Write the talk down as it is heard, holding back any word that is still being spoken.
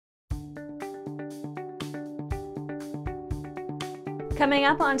Coming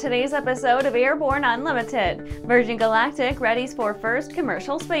up on today's episode of Airborne-Unlimited, Virgin Galactic readies for first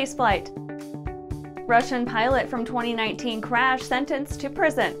commercial spaceflight. Russian pilot from 2019 crash sentenced to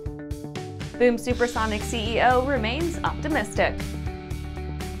prison. Boom Supersonic CEO remains optimistic.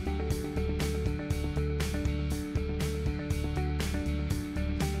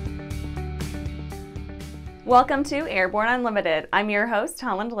 Welcome to Airborne Unlimited. I'm your host,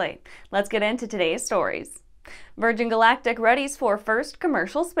 Holland Lee. Let's get into today's stories. Virgin Galactic readies for first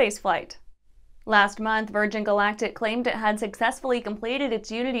commercial spaceflight. Last month, Virgin Galactic claimed it had successfully completed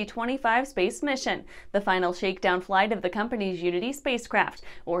its Unity 25 space mission, the final shakedown flight of the company's Unity spacecraft,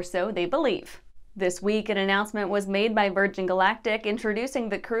 or so they believe. This week, an announcement was made by Virgin Galactic introducing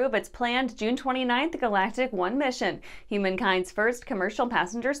the crew of its planned June 29th Galactic 1 mission, humankind's first commercial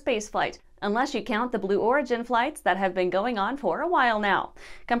passenger spaceflight, unless you count the Blue Origin flights that have been going on for a while now.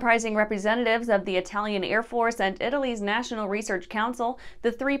 Comprising representatives of the Italian Air Force and Italy's National Research Council,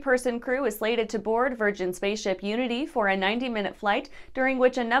 the three-person crew is slated to board Virgin spaceship Unity for a 90-minute flight, during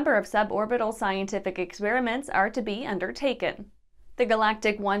which a number of suborbital scientific experiments are to be undertaken. The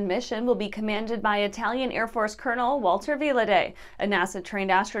Galactic 1 mission will be commanded by Italian Air Force Colonel Walter Vilade, a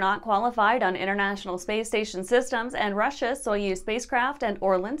NASA-trained astronaut qualified on International Space Station systems and Russia's Soyuz spacecraft and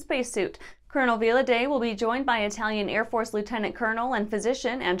Orlan spacesuit. Colonel Vilade will be joined by Italian Air Force Lieutenant Colonel and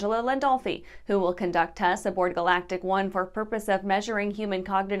physician Angelo Landolfi, who will conduct tests aboard Galactic 1 for purpose of measuring human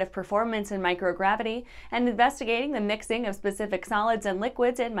cognitive performance in microgravity and investigating the mixing of specific solids and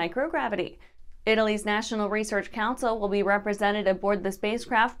liquids in microgravity. Italy's National Research Council will be represented aboard the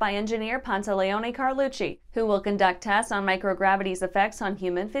spacecraft by engineer Pantaleone Carlucci, who will conduct tests on microgravity's effects on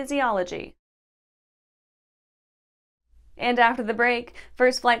human physiology. And after the break,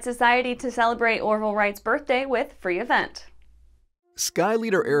 First Flight Society to celebrate Orville Wright's birthday with free event.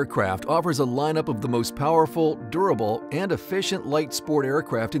 Skyleader Aircraft offers a lineup of the most powerful, durable, and efficient light sport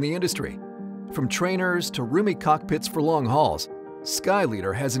aircraft in the industry. From trainers to roomy cockpits for long hauls,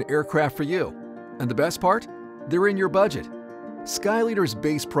 Skyleader has an aircraft for you. And the best part? They're in your budget. Skyleader's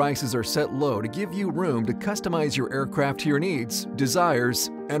base prices are set low to give you room to customize your aircraft to your needs,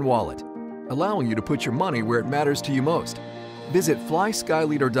 desires, and wallet, allowing you to put your money where it matters to you most. Visit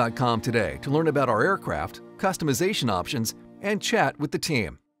flyskyleader.com today to learn about our aircraft, customization options, and chat with the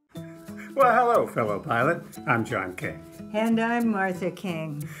team. Well, hello, fellow pilot. I'm John King. And I'm Martha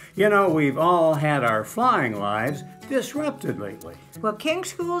King. You know, we've all had our flying lives disrupted lately. Well, King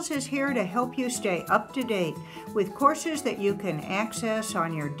Schools is here to help you stay up to date with courses that you can access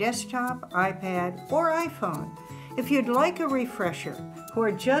on your desktop, iPad, or iPhone. If you'd like a refresher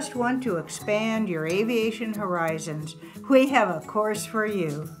or just want to expand your aviation horizons, we have a course for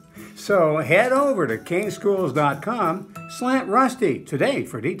you. So head over to kingschools.com/rusty today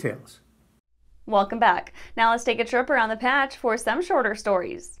for details. Welcome back. Now let's take a trip around the patch for some shorter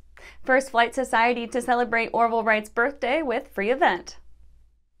stories. First Flight Society to celebrate Orville Wright's birthday with free event.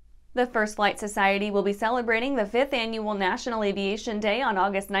 The First Flight Society will be celebrating the 5th Annual National Aviation Day on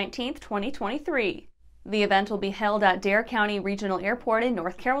August 19, 2023. The event will be held at Dare County Regional Airport in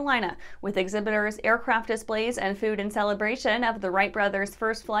North Carolina, with exhibitors, aircraft displays, and food in celebration of the Wright brothers'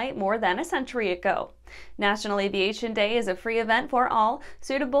 first flight more than a century ago. National Aviation Day is a free event for all,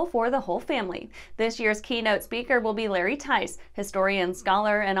 suitable for the whole family. This year's keynote speaker will be Larry Tice, historian,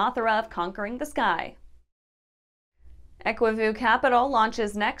 scholar, and author of Conquering the Sky. Equivu Capital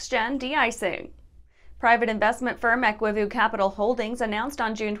launches NextGen Deicing. Private investment firm Equivu Capital Holdings announced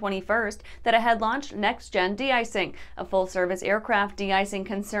on June 21st that it had launched NextGen Deicing, a full-service aircraft de-icing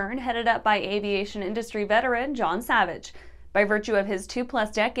concern headed up by aviation industry veteran John Savage. By virtue of his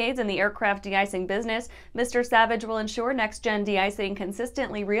 2+ decades in the aircraft de-icing business, Mr. Savage will ensure NextGen Deicing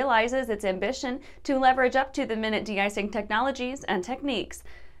consistently realizes its ambition to leverage up-to-the-minute de-icing technologies and techniques.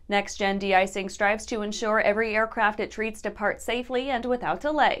 NextGen Deicing strives to ensure every aircraft it treats departs safely and without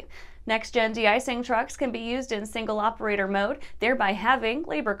delay. NextGen Deicing trucks can be used in single operator mode, thereby halving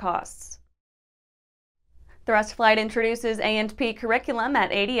labor costs. Thrust Flight introduces A&P curriculum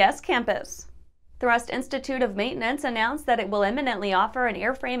at ADS campus. Thrust Institute of Maintenance announced that it will imminently offer an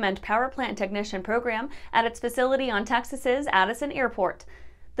airframe and power plant technician program at its facility on Texas's Addison Airport.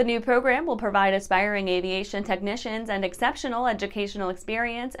 The new program will provide aspiring aviation technicians an exceptional educational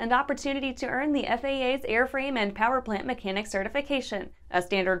experience and opportunity to earn the FAA's Airframe and Power Plant Mechanic certification, a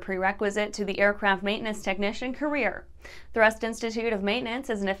standard prerequisite to the aircraft maintenance technician career. Thrust Institute of Maintenance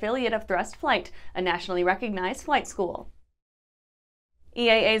is an affiliate of Thrust Flight, a nationally recognized flight school.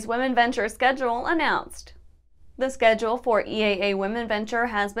 EAA's WomenVenture schedule announced. The schedule for EAA WomenVenture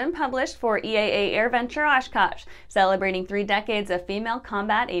has been published for EAA AirVenture Oshkosh, celebrating 3 decades of female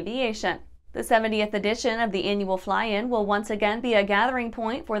combat aviation. The 70th edition of the annual fly-in will once again be a gathering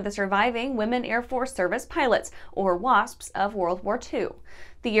point for the surviving Women Air Force Service pilots, or WASPs, of World War II.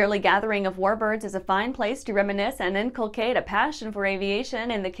 The yearly gathering of warbirds is a fine place to reminisce and inculcate a passion for aviation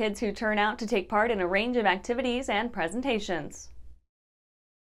in the kids who turn out to take part in a range of activities and presentations.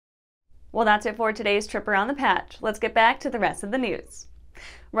 Well, that's it for today's trip around the patch. Let's get back to the rest of the news.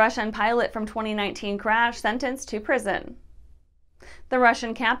 Russian pilot from 2019 crash sentenced to prison. The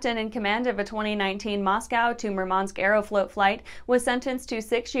Russian captain in command of a 2019 Moscow to Murmansk Aeroflot flight was sentenced to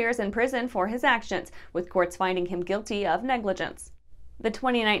 6 years in prison for his actions, with courts finding him guilty of negligence. The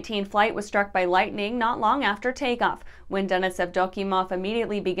 2019 flight was struck by lightning not long after takeoff, when Denis Evdokimov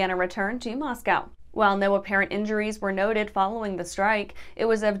immediately began a return to Moscow. While no apparent injuries were noted following the strike, it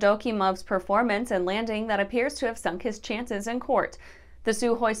was Evdokimov's performance and landing that appears to have sunk his chances in court. The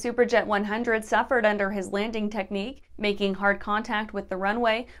Sukhoi Superjet 100 suffered under his landing technique, making hard contact with the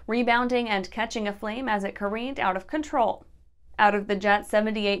runway, rebounding and catching a flame as it careened out of control. Out of the jet's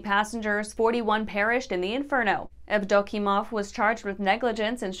 78 passengers, 41 perished in the inferno. Evdokimov was charged with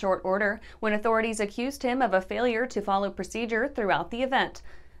negligence in short order when authorities accused him of a failure to follow procedure throughout the event.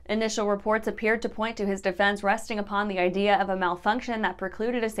 Initial reports appeared to point to his defense resting upon the idea of a malfunction that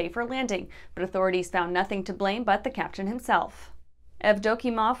precluded a safer landing, but authorities found nothing to blame but the captain himself.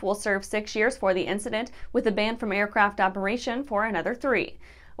 Evdokimov will serve 6 years for the incident, with a ban from aircraft operation for another 3.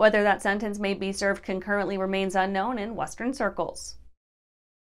 Whether that sentence may be served concurrently remains unknown in Western circles.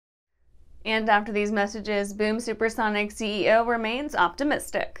 And after these messages, Boom Supersonic CEO remains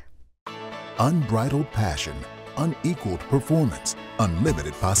optimistic. Unbridled passion, unequaled performance,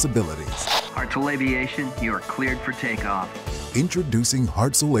 unlimited possibilities. Hartzell Aviation, you are cleared for takeoff. Introducing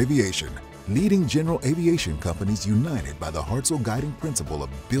Hartzell Aviation, leading general aviation companies united by the Hartzell guiding principle of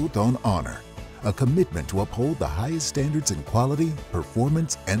built on honor, a commitment to uphold the highest standards in quality,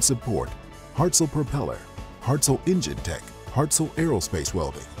 performance, and support. Hartzell Propeller, Hartzell Engine Tech, Hartzell Aerospace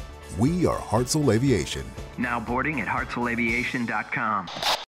Welding. We are Hartzell Aviation. Now boarding at hartzellaviation.com.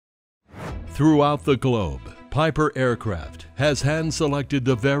 Throughout the globe, Piper Aircraft has hand-selected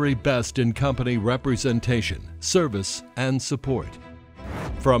the very best in company representation, service, and support.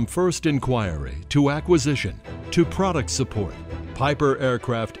 From first inquiry to acquisition to product support, Piper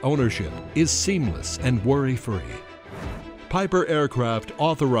Aircraft ownership is seamless and worry-free. Piper Aircraft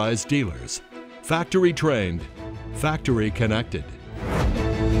authorized dealers, factory trained, factory connected.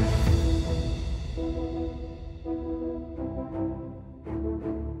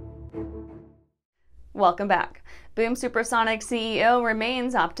 Welcome back. Boom Supersonic CEO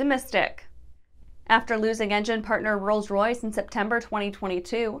remains optimistic. After losing engine partner Rolls-Royce in September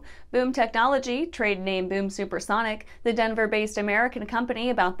 2022, Boom Technology, trade name Boom Supersonic, the Denver-based American company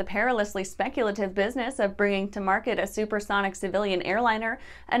about the perilously speculative business of bringing to market a supersonic civilian airliner,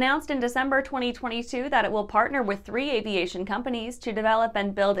 announced in December 2022 that it will partner with 3 aviation companies to develop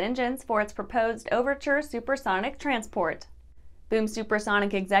and build engines for its proposed Overture Super Sonic Transport. Boom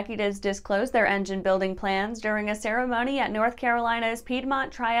Supersonic executives disclosed their engine building plans during a ceremony at North Carolina's Piedmont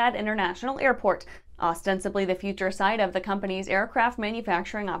Triad International Airport, ostensibly the future site of the company's aircraft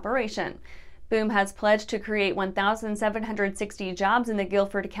manufacturing operation. Boom has pledged to create 1,760 jobs in the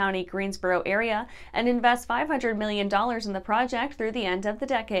Guilford County, Greensboro area and invest $500 million in the project through the end of the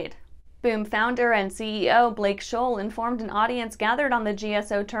decade. Boom founder and CEO Blake Scholl informed an audience gathered on the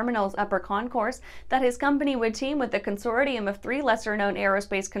GSO Terminal's upper concourse that his company would team with a consortium of 3 lesser-known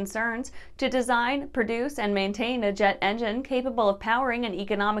aerospace concerns to design, produce, and maintain a jet engine capable of powering an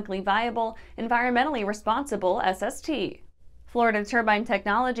economically viable, environmentally responsible SST. Florida Turbine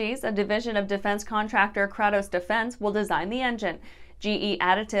Technologies, a division of defense contractor Kratos Defense, will design the engine. GE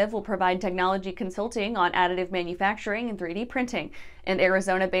Additive will provide technology consulting on additive manufacturing and 3D printing, and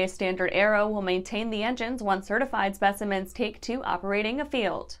Arizona-based Standard Aero will maintain the engines once certified specimens take to operating a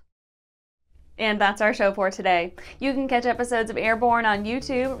field. And that's our show for today. You can catch episodes of Airborne on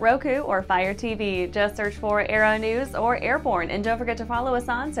YouTube, Roku, or Fire TV. Just search for Aero-News or Airborne, and don't forget to follow us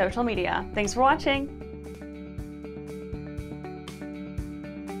on social media. Thanks for watching!